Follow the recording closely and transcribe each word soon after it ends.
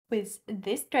With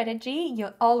this strategy,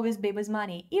 you'll always be with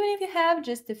money, even if you have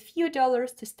just a few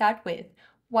dollars to start with.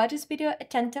 Watch this video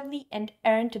attentively and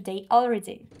earn today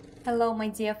already. Hello my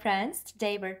dear friends,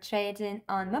 today we're trading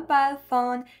on mobile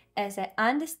phone, as I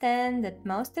understand that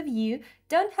most of you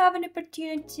don't have an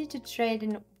opportunity to trade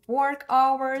in work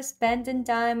hours, spending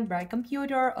time by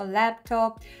computer or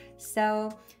laptop, so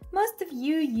most of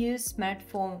you use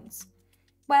smartphones.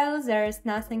 Well, there's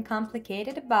nothing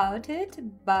complicated about it,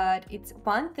 but it's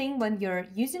one thing when you're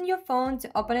using your phone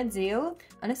to open a deal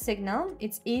on a signal.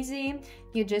 It's easy.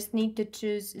 You just need to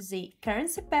choose the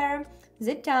currency pair,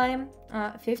 the time,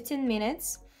 15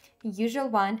 minutes, usual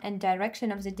one, and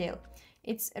direction of the deal.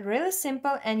 It's really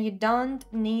simple and you don't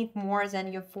need more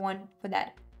than your phone for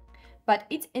that. But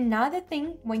it's another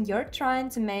thing when you're trying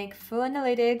to make full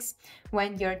analytics,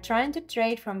 when you're trying to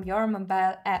trade from your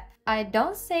mobile app. I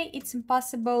don't say it's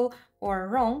impossible or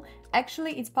wrong.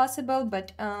 Actually, it's possible,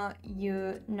 but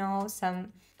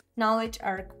some knowledge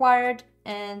are required,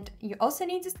 and you also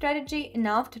need a strategy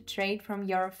enough to trade from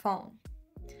your phone.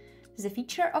 The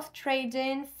feature of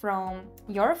trading from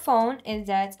your phone is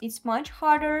that it's much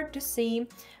harder to see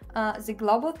the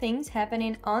global things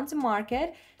happening on the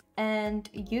market, and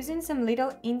using some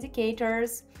little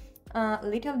indicators,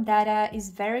 little data is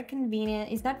not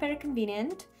very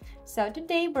convenient. So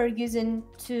today we're using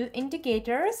two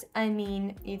indicators. I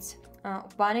mean, it's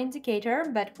one indicator,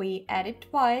 but we add it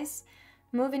twice: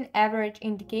 moving average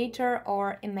indicator,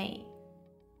 or MA.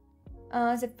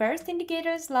 The first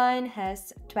indicator's line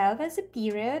has 12 as a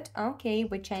period. Okay,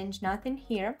 we changed nothing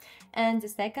here. And the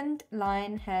second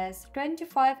line has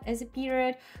 25 as a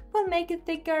period. We'll make it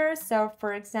thicker, so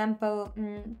for example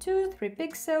 2-3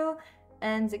 pixel,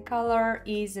 and the color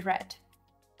is red.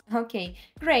 Okay,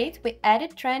 great, we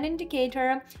added trend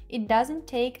indicator. It doesn't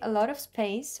take a lot of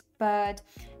space, but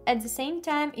at the same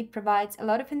time it provides a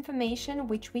lot of information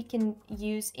which we can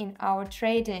use in our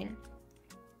trading.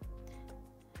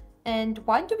 And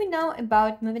what do we know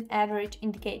about moving average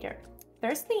indicator?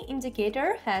 Firstly,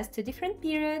 indicator has two different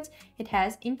periods. It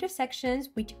has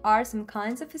intersections, which are some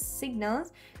kinds of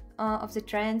signals of the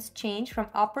trends change from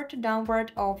upward to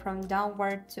downward or from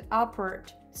downward to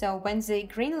upward. So when the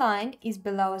green line is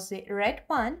below the red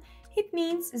one, it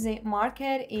means the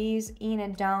market is in a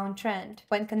downtrend.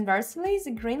 When conversely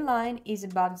the green line is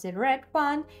above the red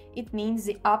one, it means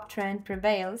the uptrend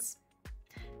prevails.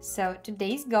 So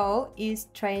today's goal is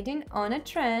trading on a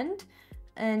trend,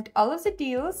 and all of the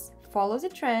deals follow the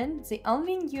trend. The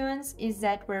only nuance is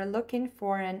that we're looking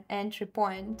for an entry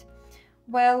point.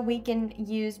 Well, we can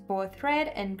use both red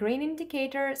and green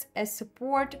indicators as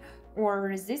support or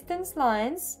resistance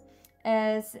lines,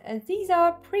 as these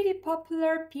are pretty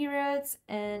popular periods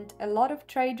and a lot of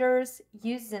traders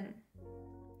use them.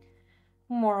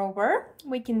 Moreover,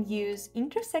 we can use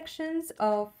intersections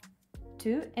of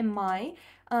 2 MI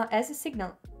as a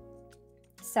signal.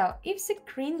 So if the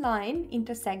green line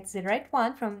intersects the red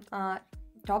one from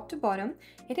top to bottom,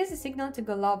 it is a signal to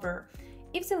go lower.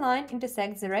 If the line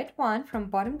intersects the red one from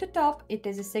bottom to top, it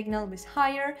is a signal with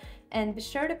higher, and be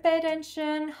sure to pay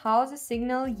attention how the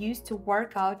signal used to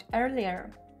work out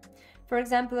earlier. For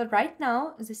example, right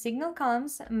now the signal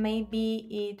comes, maybe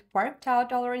it worked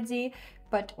out already,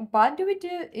 but what do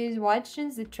is watching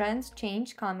the trends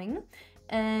change coming.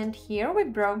 And here we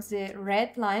broke the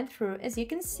red line through, as you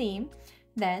can see.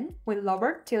 Then we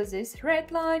lowered till this red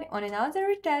line on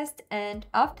another retest, and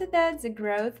after that the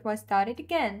growth was started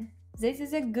again. This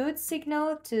is a good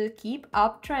signal to keep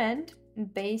uptrend.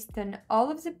 Based on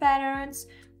all of the patterns,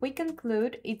 we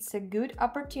conclude it's a good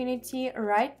opportunity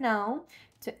right now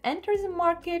to enter the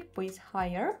market with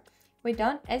higher. We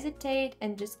don't hesitate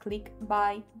and just click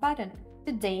buy button.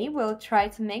 Today we'll try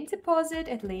to make deposit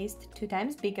at least 2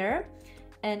 times bigger.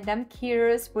 And I'm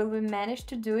curious, will we manage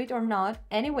to do it or not?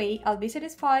 Anyway, I'll be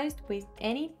satisfied with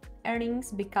any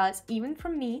earnings, because even for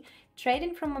me,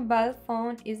 trading from a mobile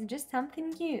phone is just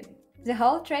something new. The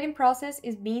whole trading process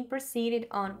is being proceeded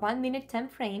on 1 minute time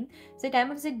frame. The time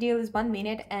of the deal is 1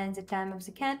 minute and the time of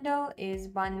the candle is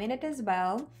 1 minute as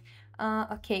well.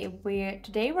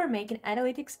 Today we're making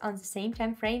analytics on the same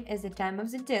time frame as the time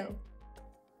of the deal.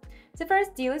 The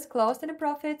first deal is closed in a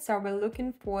profit, so we're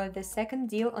looking for the second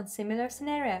deal on similar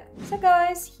scenario. So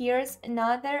guys, here's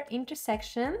another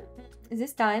intersection.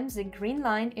 This time the green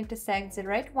line intersects the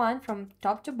red one from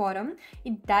top to bottom.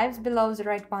 It dives below the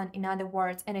red one, in other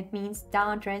words, and it means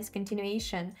downtrend's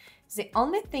continuation. The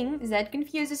only thing that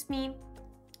confuses me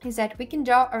is that we can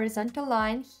draw a horizontal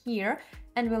line here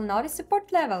and we'll notice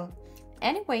support level.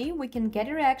 Anyway, we can get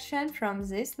a reaction from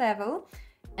this level.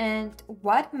 And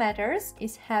what matters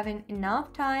is having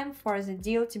enough time for the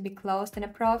deal to be closed in a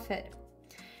profit.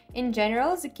 In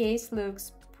general, the case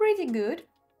looks pretty good.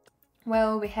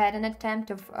 Well, we had an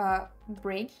attempt of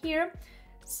break here,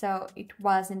 so it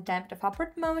was an attempt of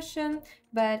upward motion,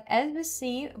 but as we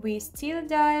see, we still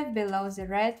dive below the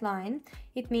red line.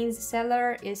 It means the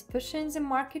seller is pushing the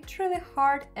market really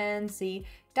hard and the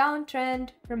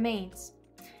downtrend remains.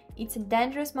 It's a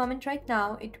dangerous moment right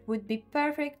now. It would be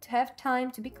perfect to have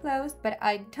time to be closed, but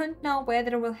I don't know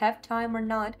whether we'll have time or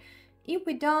not. If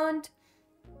we don't,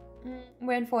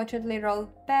 we unfortunately roll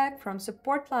back from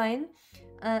support line.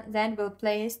 Then we'll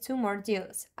place 2 more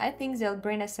deals. I think they'll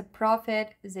bring us a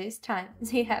profit this time.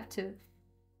 They have to.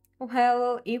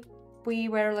 Well, if we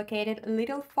were located a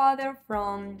little farther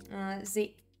from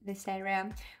this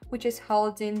area, which is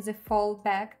holding the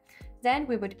fallback, then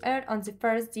we would earn on the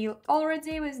first deal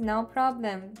already with no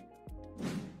problem.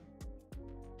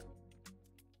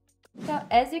 So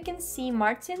as you can see,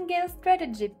 martingale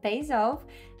strategy pays off.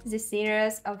 The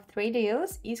series of 3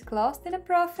 deals is closed in a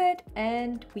profit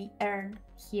and we earn.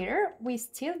 Here we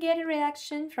still get a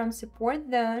reaction from support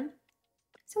zone.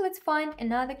 So let's find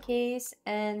another case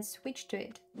and switch to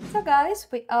it. So guys,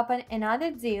 we open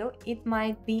another deal. It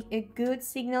might be a good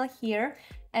signal here,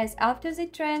 as after the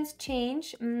trends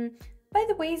change, by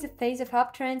the way, the phase of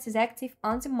uptrends is active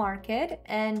on the market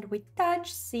and we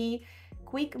touch the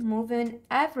quick moving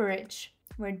average.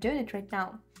 We're doing it right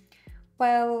now.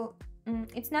 Well,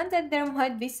 it's not that there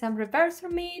might be some reverse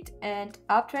from it and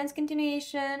uptrends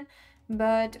continuation,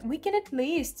 but we can at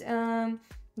least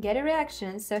get a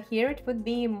reaction. So here it would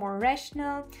be more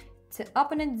rational to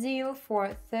open a deal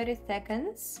for 30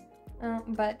 seconds,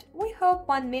 but we hope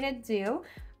 1 minute deal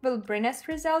will bring us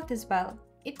result as well.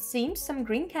 It seems some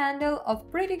green candle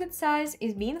of pretty good size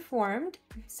is being formed,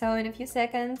 so in a few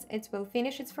seconds it will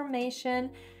finish its formation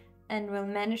and we'll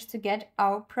manage to get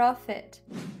our profit.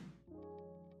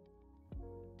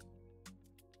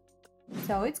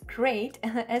 So it's great.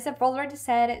 As I've already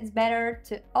said, it's better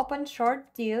to open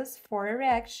short deals for a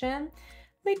reaction.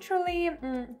 Literally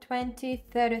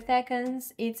 20-30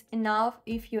 seconds, it's enough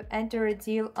if you enter a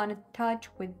deal on a touch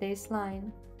with this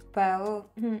line. Well,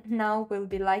 now we'll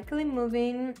be likely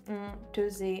moving to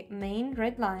the main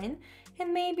red line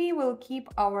and maybe we'll keep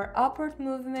our upward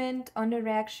movement on a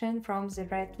reaction from the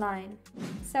red line.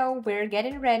 So we're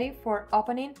getting ready for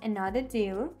opening another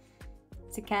deal.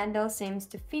 The candle seems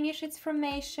to finish its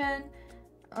formation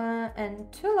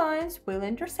and 2 lines will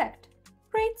intersect.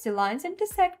 Great, the lines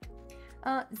intersect.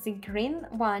 The green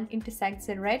one intersects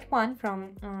the red one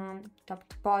from top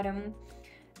to bottom,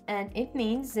 and it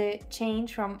means the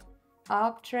change from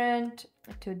uptrend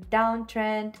to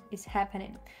downtrend is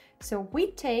happening. So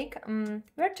we take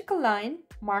vertical line,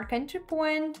 mark entry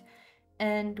point,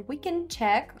 and we can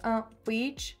check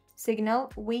which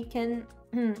signal we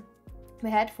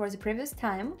had for the previous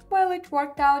time. Well, it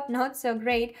worked out not so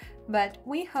great, but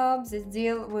we hope this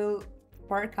deal will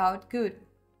work out good.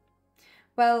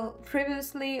 Well,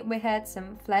 previously we had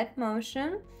some flat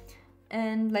motion,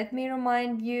 and let me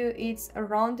remind you, it's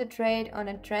around the trade on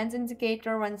a trend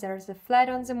indicator when there's a flat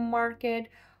on the market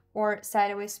or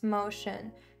sideways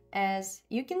motion. As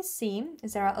you can see,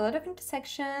 there are a lot of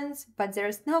intersections, but there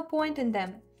is no point in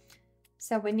them.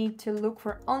 So we need to look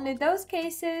for only those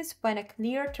cases when a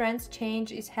clear trend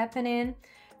change is happening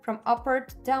from upward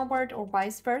to downward or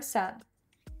vice versa.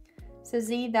 So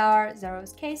these are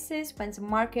those cases when the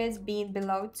market has been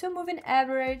below 2 moving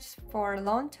averages for a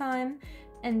long time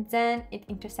and then it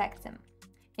intersects them.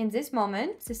 In this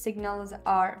moment, the signals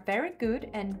are very good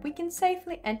and we can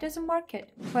safely enter the market.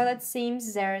 Well, it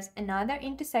seems there's another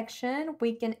intersection.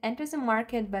 We can enter the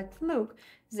market, but look,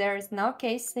 there is no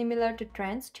case similar to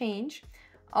trends change.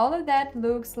 All of that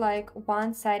looks like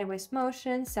one sideways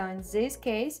motion, so in this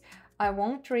case, I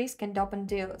won't risk and open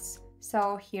deals.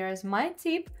 So here's my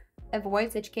tip.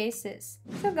 Avoid such cases.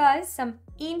 So guys, some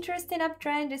interesting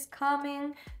uptrend is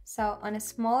coming. So on a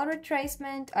small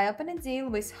retracement, I open a deal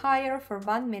with higher for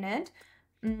 1 minute.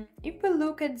 If we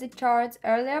look at the chart's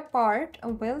earlier part,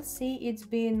 we'll see it's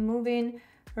been moving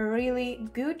really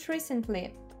good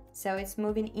recently. So it's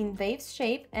moving in waves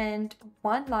shape and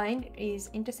one line is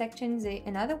intersecting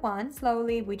another one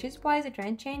slowly, which is why the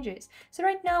trend changes. So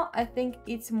right now I think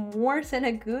it's more than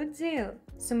a good deal.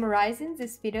 Summarizing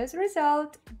this video's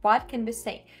result, what can we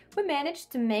say? We managed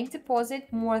to make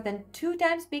deposit more than 2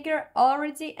 times bigger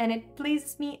already, and it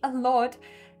pleases me a lot.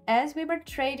 As we were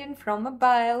trading from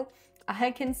mobile,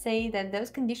 I can say that those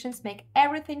conditions make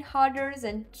everything harder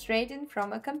than trading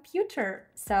from a computer.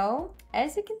 So,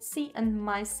 as you can see on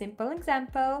my simple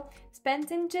example,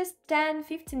 spending just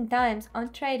 10-15 times on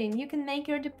trading, you can make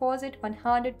your deposit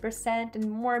 100%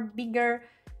 and more bigger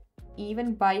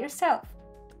even by yourself.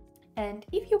 And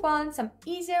if you want some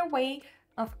easier way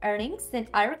of earnings, then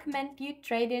I recommend you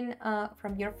trading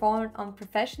from your phone on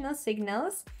professional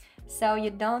signals, so you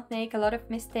don't make a lot of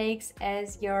mistakes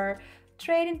as your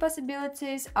trading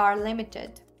possibilities are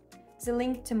limited. The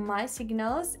link to my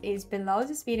signals is below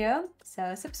this video,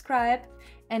 so subscribe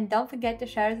and don't forget to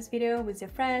share this video with your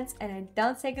friends, and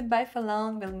don't say goodbye for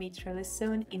long. We'll meet really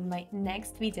soon in my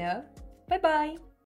next video. Bye bye!